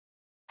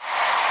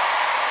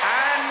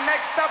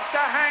next up to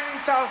hang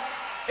tough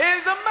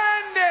is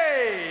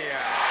Mandy.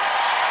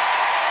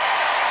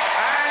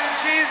 And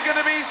she's going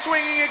to be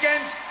swinging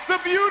against the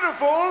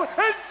beautiful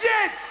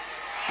Jet.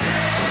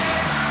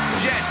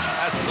 Jet's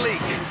a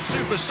sleek,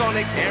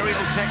 supersonic aerial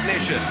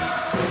technician.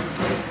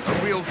 A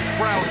real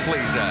crowd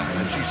pleaser,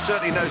 and she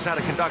certainly knows how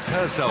to conduct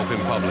herself in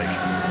public.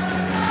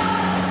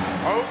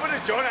 Over to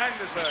John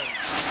Anderson.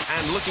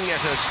 And looking at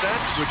her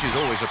stats, which is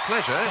always a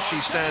pleasure, she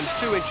stands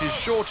 2 inches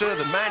shorter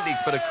than Mandy,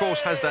 but of course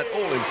has that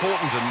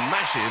all-important and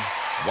massive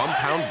 1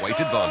 pound weight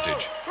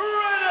advantage.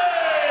 Ready!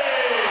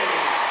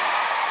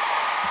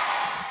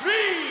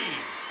 3,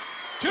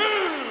 2,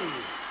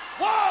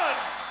 1.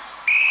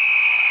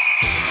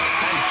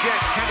 And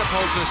Jet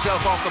catapults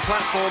herself off the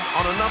platform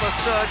on another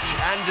search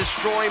and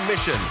destroy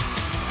mission.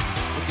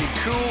 Looking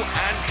cool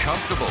and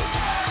comfortable.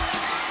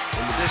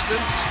 In the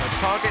distance, her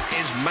target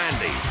is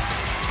Mandy.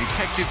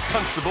 Detective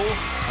Constable,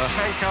 her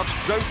handcuffs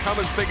don't come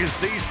as big as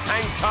these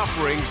hang-tough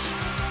rings.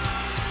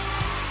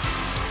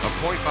 A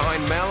point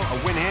behind Mel, a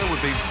win here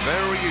would be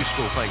very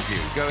useful, thank you,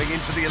 going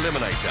into the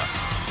Eliminator.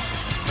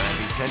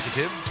 Mandy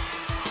tentative.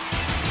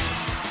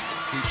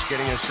 Keeps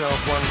getting herself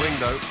 1 ring,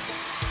 though.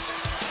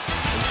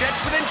 And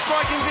Jet's within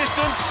striking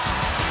distance.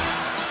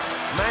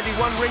 Mandy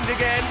 1 ringed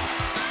again.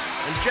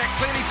 And Jet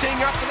clearly teeing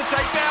up for the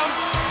takedown.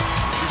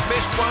 She's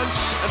missed once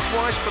and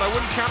twice, but I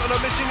wouldn't count on her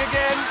missing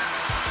again.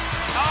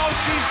 Oh,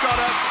 she's got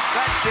her.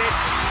 That's it.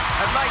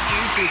 I'd like you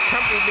to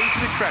accompany me to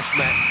the crash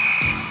mat.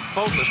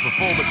 Faultless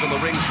performance on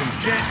the rings from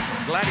Jet.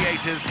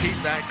 Gladiators keep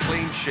that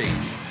clean sheet.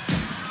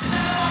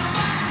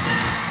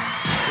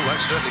 Oh,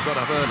 that's certainly got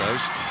up her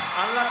nose.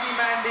 Unlucky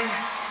Mandy.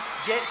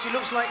 Jet, she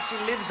looks like she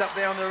lives up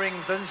there on the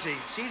rings, doesn't she?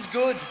 She's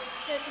good.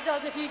 Yeah, she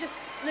does. And if you just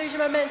lose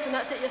your momentum,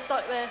 that's it, you're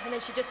stuck there, and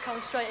then she just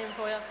comes straight in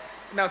for you.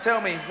 Now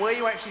tell me, were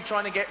you actually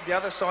trying to get the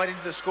other side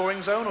into the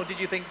scoring zone, or did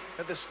you think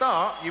at the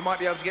start you might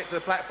be able to get to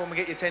the platform and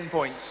get your 10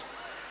 points?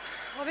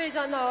 I really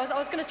don't know. I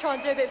was going to try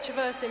and do a bit of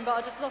traversing, but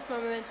I just lost my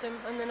momentum,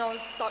 and then I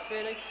was stuck,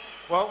 really.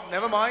 Well,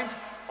 never mind.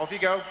 Off you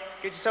go.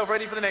 Get yourself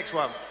ready for the next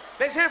one.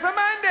 Let's hear it from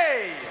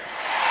Mandy!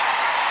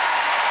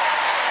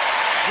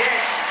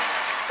 Jet,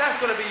 that's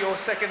got to be your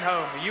second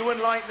home. You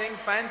and Lightning,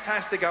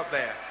 fantastic up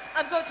there.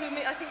 I've got to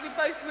admit, I think we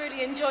both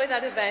really enjoyed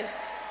that event,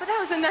 but that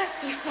was a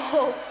nasty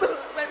fall.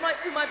 Went right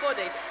through my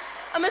body.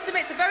 I must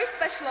admit, it's a very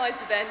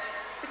specialised event.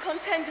 The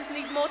contenders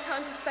need more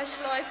time to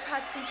specialise,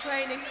 perhaps in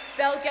training.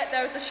 They'll get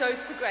there as the shows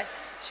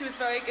progress. She was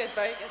very good,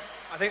 very good.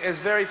 I think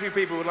there's very few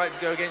people who would like to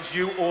go against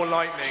you or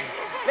Lightning.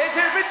 Let's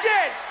hear it for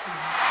Jet!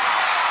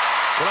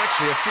 Well,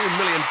 actually, a few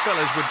million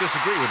fellas would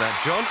disagree with that,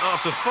 John.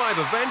 After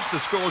 5 events, the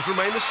scores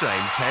remain the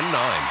same, 10-9.